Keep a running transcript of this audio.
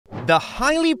The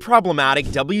highly problematic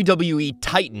WWE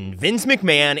titan Vince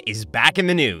McMahon is back in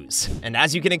the news. And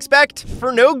as you can expect,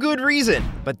 for no good reason.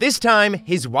 But this time,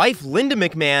 his wife Linda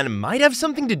McMahon might have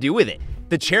something to do with it.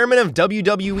 The chairman of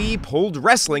WWE pulled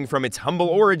wrestling from its humble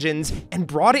origins and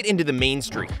brought it into the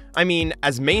mainstream. I mean,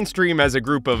 as mainstream as a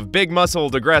group of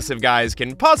big-muscled, aggressive guys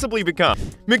can possibly become.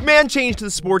 McMahon changed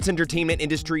the sports entertainment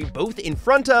industry both in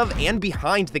front of and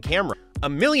behind the camera. A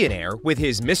millionaire with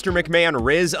his Mr. McMahon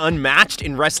Riz unmatched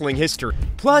in wrestling history.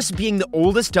 Plus, being the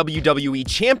oldest WWE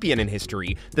champion in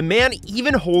history, the man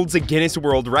even holds a Guinness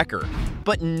World Record.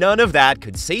 But none of that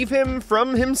could save him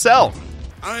from himself.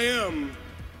 I am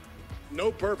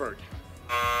no pervert.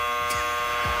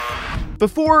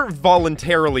 Before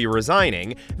voluntarily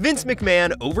resigning, Vince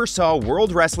McMahon oversaw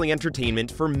World Wrestling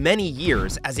Entertainment for many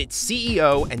years as its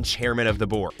CEO and chairman of the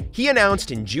board. He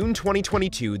announced in June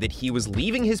 2022 that he was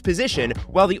leaving his position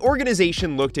while the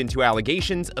organization looked into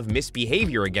allegations of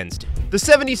misbehavior against him. The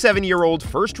 77-year-old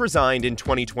first resigned in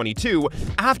 2022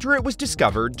 after it was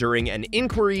discovered during an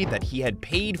inquiry that he had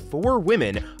paid 4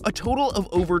 women a total of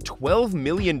over $12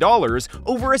 million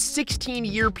over a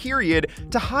 16-year period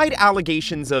to hide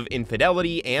allegations of infidelity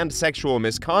and sexual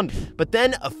misconduct. But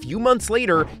then, a few months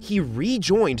later, he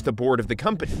rejoined the board of the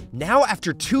company. Now,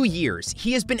 after 2 years,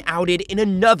 he has been outed in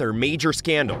another major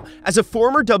scandal, as a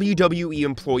former WWE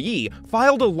employee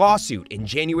filed a lawsuit in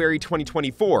January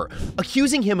 2024,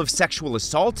 accusing him of sexual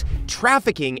assault,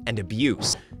 trafficking, and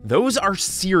abuse. Those are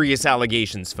serious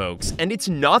allegations, folks, and it's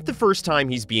not the first time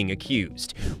he's being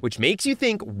accused, which makes you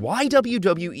think why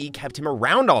WWE kept him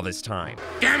around all this time.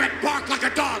 Damn it, bark like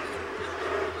a dog!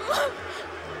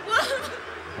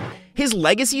 His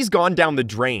legacy's gone down the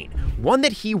drain, one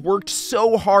that he worked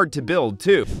so hard to build,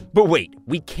 too. But wait,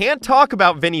 we can't talk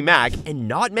about Vinnie Mac and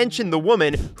not mention the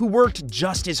woman who worked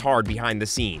just as hard behind the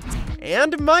scenes,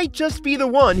 and might just be the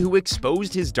one who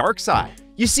exposed his dark side.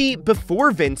 You see, before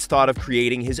Vince thought of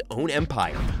creating his own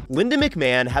empire, Linda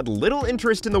McMahon had little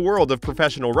interest in the world of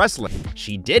professional wrestling.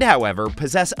 She did, however,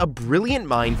 possess a brilliant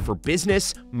mind for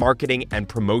business, marketing, and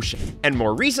promotion, and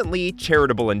more recently,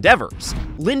 charitable endeavors.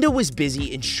 Linda was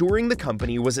busy ensuring the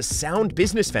company was a sound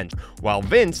business venture, while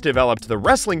Vince developed the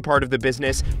wrestling part of the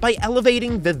business by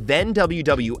elevating the then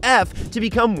WWF to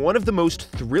become one of the most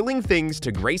thrilling things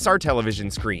to grace our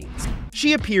television screens.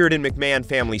 She appeared in McMahon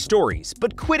Family Stories,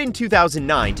 but quit in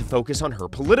 2009 to focus on her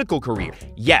political career.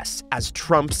 Yes, as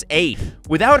Trump's aide.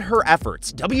 Without her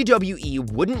efforts,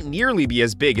 WWE wouldn't nearly be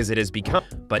as big as it has become.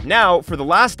 But now, for the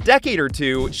last decade or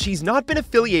two, she's not been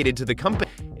affiliated to the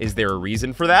company. Is there a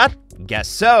reason for that? Guess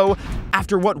so.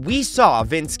 After what we saw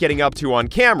Vince getting up to on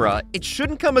camera, it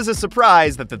shouldn't come as a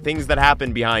surprise that the things that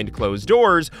happened behind closed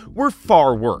doors were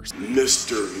far worse.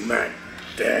 Mr. Mac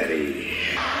Daddy.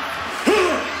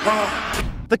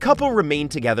 The couple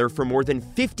remained together for more than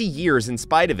 50 years in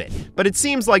spite of it, but it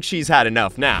seems like she's had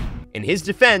enough now. In his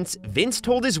defense, Vince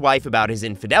told his wife about his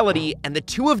infidelity, and the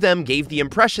two of them gave the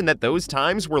impression that those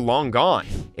times were long gone.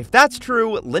 If that's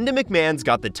true, Linda McMahon's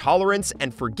got the tolerance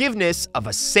and forgiveness of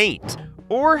a saint.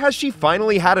 Or has she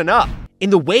finally had enough? In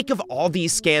the wake of all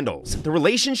these scandals, the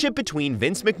relationship between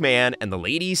Vince McMahon and the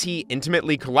ladies he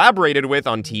intimately collaborated with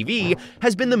on TV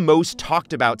has been the most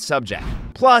talked about subject.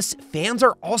 Plus, fans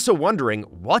are also wondering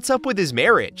what's up with his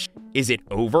marriage. Is it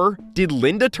over? Did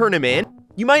Linda turn him in?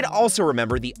 You might also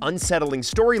remember the unsettling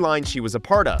storyline she was a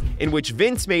part of, in which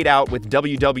Vince made out with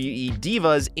WWE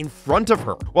divas in front of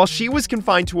her, while she was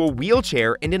confined to a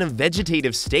wheelchair and in a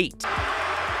vegetative state.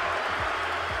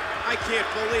 I can't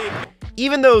believe it.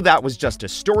 Even though that was just a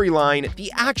storyline,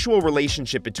 the actual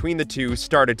relationship between the two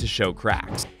started to show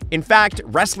cracks. In fact,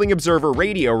 Wrestling Observer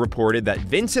Radio reported that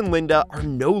Vince and Linda are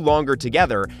no longer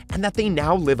together and that they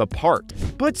now live apart.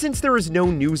 But since there is no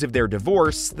news of their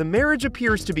divorce, the marriage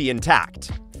appears to be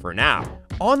intact. For now.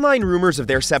 Online rumors of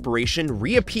their separation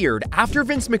reappeared after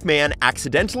Vince McMahon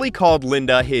accidentally called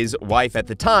Linda his wife at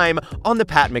the time on the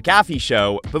Pat McAfee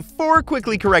show before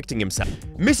quickly correcting himself.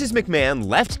 Mrs. McMahon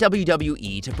left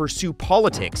WWE to pursue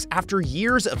politics after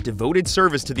years of devoted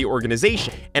service to the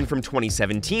organization, and from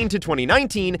 2017 to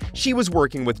 2019, she was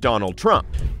working with Donald Trump.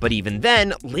 But even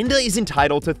then, Linda is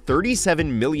entitled to $37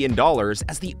 million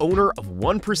as the owner of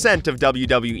 1% of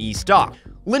WWE stock.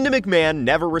 Linda McMahon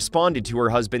never responded to her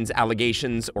husband's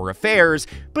allegations or affairs,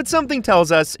 but something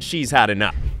tells us she's had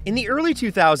enough. In the early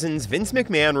 2000s, Vince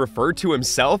McMahon referred to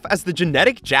himself as the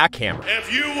genetic jackhammer.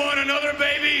 If you want another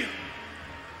baby,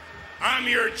 I'm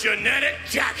your genetic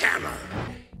jackhammer.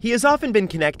 He has often been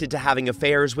connected to having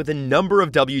affairs with a number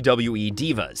of WWE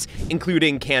divas,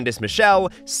 including Candice Michelle,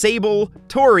 Sable,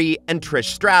 Tori, and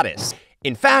Trish Stratus.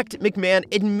 In fact, McMahon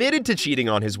admitted to cheating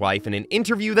on his wife in an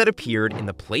interview that appeared in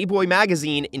the Playboy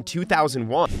magazine in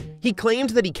 2001. He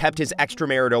claimed that he kept his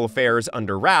extramarital affairs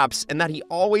under wraps and that he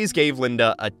always gave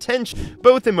Linda attention,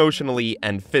 both emotionally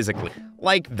and physically.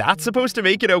 Like, that's supposed to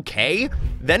make it okay?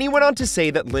 Then he went on to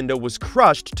say that Linda was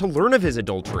crushed to learn of his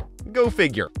adultery. Go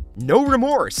figure. No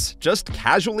remorse, just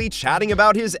casually chatting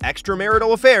about his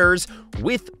extramarital affairs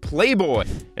with Playboy.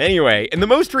 Anyway, in the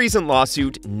most recent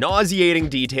lawsuit, nauseating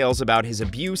details about his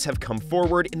abuse have come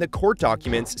forward in the court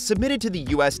documents submitted to the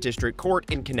U.S. District Court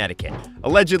in Connecticut.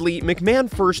 Allegedly, McMahon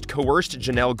first coerced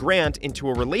Janelle Grant into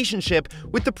a relationship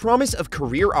with the promise of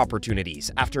career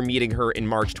opportunities after meeting her in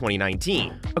March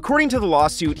 2019. According to the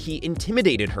lawsuit, he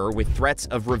intimidated her with threats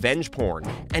of revenge porn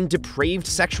and depraved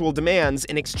sexual demands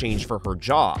in exchange for her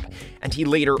job, and he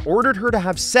later ordered her to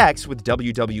have sex with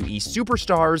WWE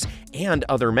superstars and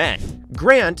other men.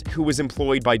 Grant, who was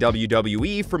employed by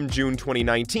WWE from June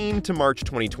 2019 to March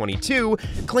 2022,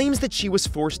 claims that she was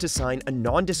forced to sign a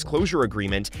non-disclosure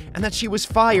agreement and that she was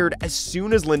fired as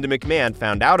soon as Linda McMahon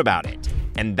found out about it.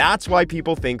 And that's why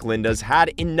people think Linda's had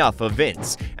enough of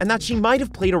Vince, and that she might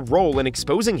have played a role in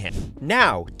exposing him.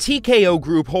 Now, TKO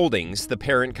Group Holdings, the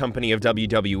parent company of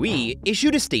WWE,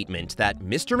 issued a statement that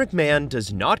Mr. McMahon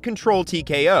does not control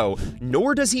TKO,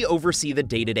 nor does he oversee the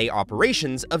day-to-day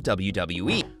operations of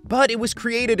WWE. But it was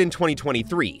created in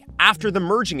 2023, after the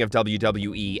merging of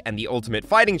WWE and the Ultimate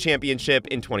Fighting Championship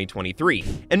in 2023,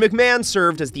 and McMahon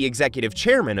served as the executive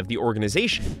chairman of the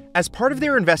organization. As part of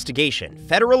their investigation,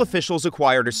 federal officials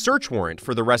acquired a search warrant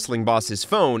for the wrestling boss's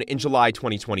phone in July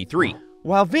 2023.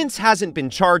 While Vince hasn't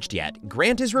been charged yet,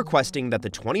 Grant is requesting that the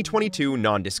 2022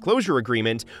 non-disclosure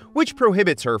agreement, which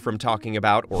prohibits her from talking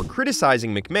about or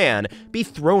criticizing McMahon, be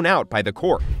thrown out by the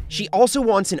court. She also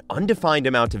wants an undefined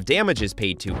amount of damages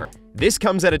paid to her. This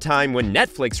comes at a time when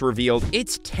Netflix revealed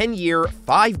its 10-year,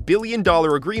 $5 billion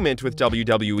agreement with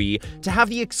WWE to have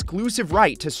the exclusive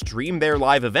right to stream their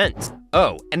live events.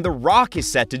 Oh, and The Rock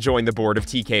is set to join the board of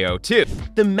TKO too.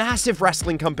 The massive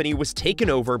wrestling company was taken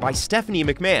over by Stephanie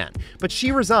McMahon, but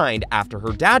she resigned after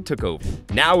her dad took over.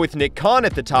 Now with Nick Khan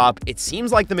at the top, it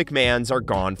seems like the McMahons are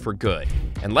gone for good.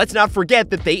 And let's not forget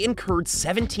that they incurred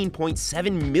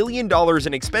 $17.7 million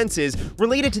in expenses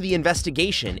related to the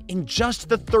investigation in just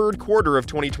the third quarter of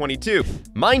 2022.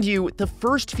 Mind you, the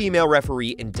first female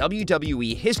referee in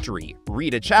WWE history,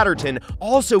 Rita Chatterton,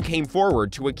 also came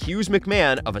forward to accuse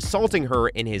McMahon of assaulting her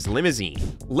in his limousine.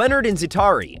 Leonard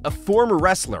Inzitari, a former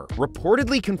wrestler,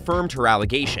 reportedly confirmed her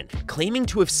allegation, claiming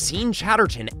to have seen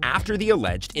Chatterton after the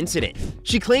alleged incident.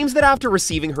 She claims that after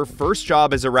receiving her first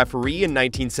job as a referee in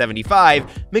 1975,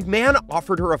 McMahon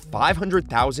offered her a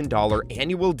 $500,000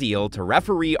 annual deal to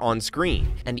referee on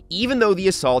screen, and even though the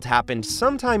assault happened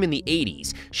sometime in the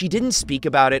 80s, she didn't speak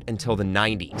about it until the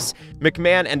 90s.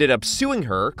 McMahon ended up suing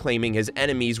her, claiming his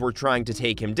enemies were trying to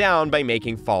take him down by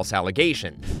making false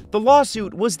allegations. The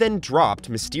lawsuit was then dropped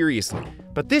mysteriously.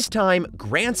 But this time,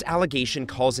 Grant's allegation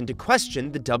calls into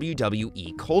question the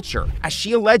WWE culture, as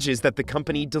she alleges that the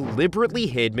company deliberately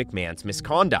hid McMahon's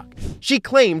misconduct. She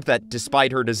claimed that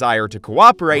despite her desire to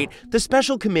cooperate, the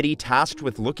special committee tasked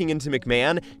with looking into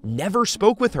McMahon never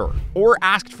spoke with her or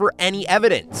asked for any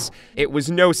evidence. It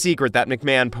was no secret that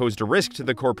McMahon posed a risk to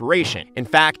the corporation. In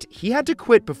fact, he had to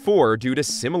quit before due to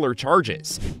similar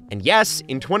charges. And yes,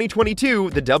 in 2022,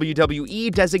 the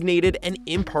WWE designated an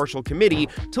impartial committee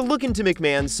to look into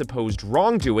McMahon's supposed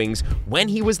wrongdoings when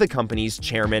he was the company's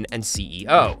chairman and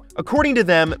CEO. According to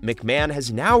them, McMahon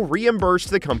has now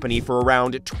reimbursed the company for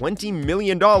around $20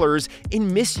 million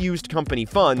in misused company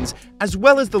funds, as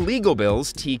well as the legal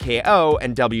bills TKO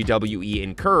and WWE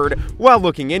incurred while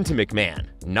looking into McMahon.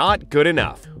 Not good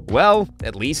enough. Well,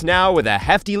 at least now with a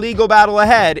hefty legal battle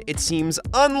ahead, it seems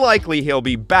unlikely he'll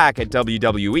be back at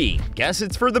WWE. Guess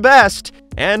it's for the best.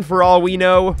 And for all we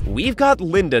know, we've got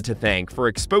Linda to thank for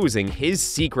exposing his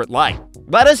secret life.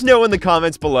 Let us know in the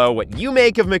comments below what you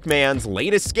make of McMahon's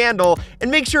latest scandal, and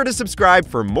make sure to subscribe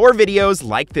for more videos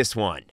like this one.